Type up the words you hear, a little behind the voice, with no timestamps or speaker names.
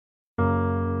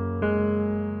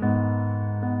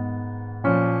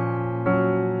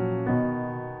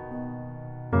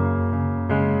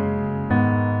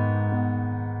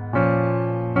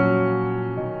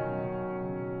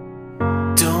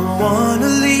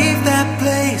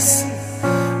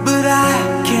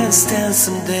understand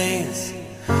some days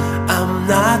I'm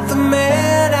not the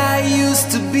man I used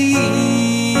to be.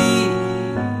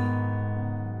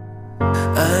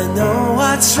 I know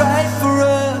what's right for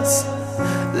us,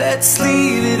 let's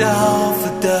leave it all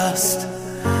for dust.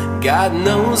 God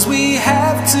knows we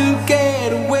have to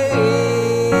get away.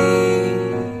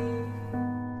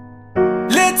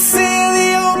 Let's sail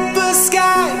the open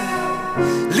sky,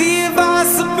 live our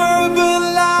suburban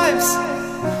lives.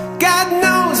 God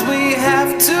knows we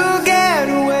have to get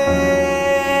away.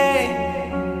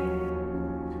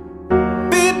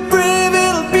 Be brave,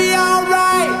 it'll be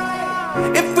alright.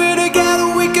 If we're together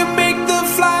we can make the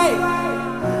flight.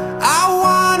 I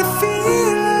wanna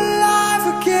feel alive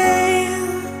again.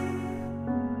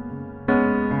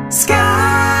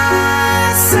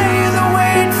 Skies sail and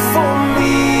wait for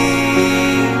me.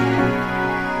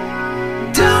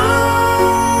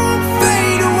 Don't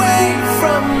fade away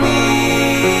from me,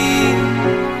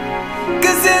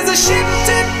 'cause there's a ship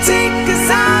to take us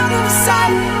out of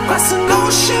sight, across an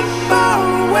ocean far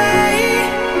away.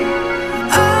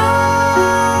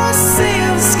 Oh,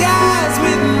 sail the skies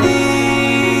with me,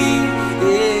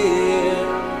 yeah.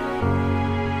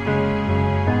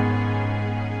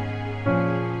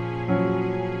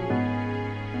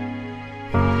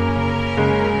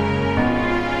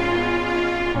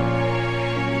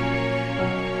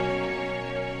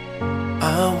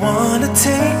 I wanna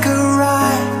take a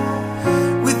ride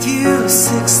with you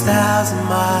 6,000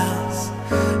 miles.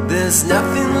 There's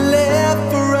nothing left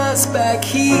for us back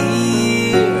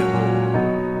here.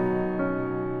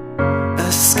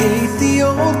 Escape the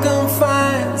old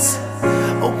confines,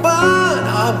 open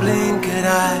our blinkered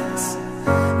eyes.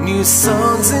 New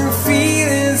songs and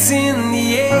feelings in the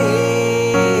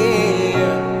air.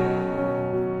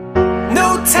 No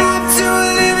time to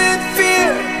live in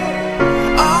fear,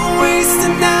 I'll waste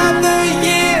another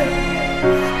year.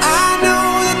 I know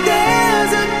that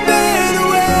there's a better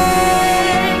way.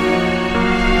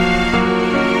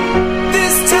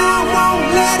 This town won't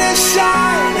let us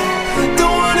shine.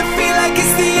 Don't wanna feel like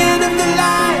it's the end of the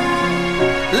line.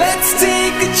 Let's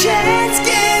take a chance,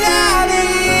 get out of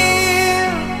here.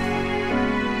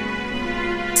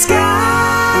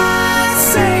 Skies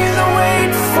sail and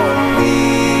wait for me.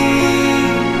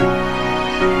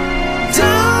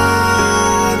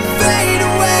 Don't fade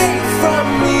away from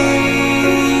me,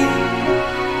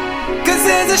 'cause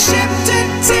there's a ship to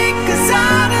take us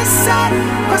out of sight,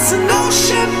 across an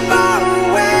ocean far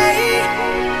away.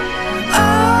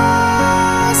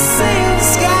 Oh, sail the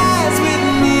skies with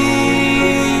me,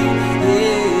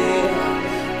 yeah.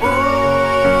 Oh,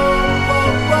 oh,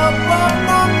 oh,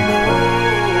 oh, oh, oh.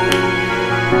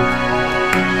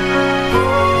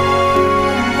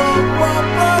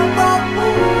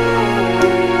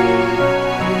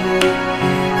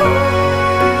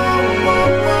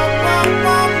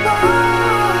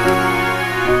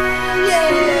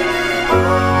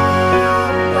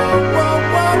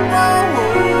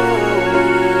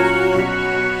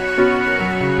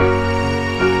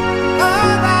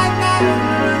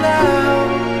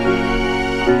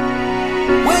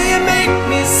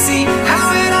 See how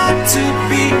it ought to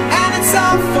be, and it's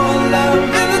all for love,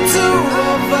 and the two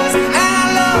of us, and our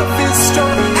love is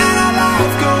strong, and our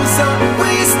life goes on.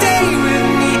 Will you stay with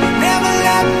me, never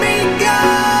let me go?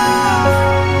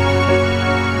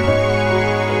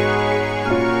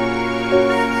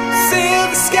 Sail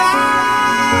the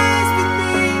skies with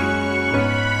me,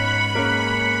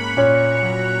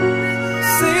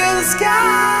 sail the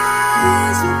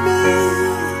skies with me.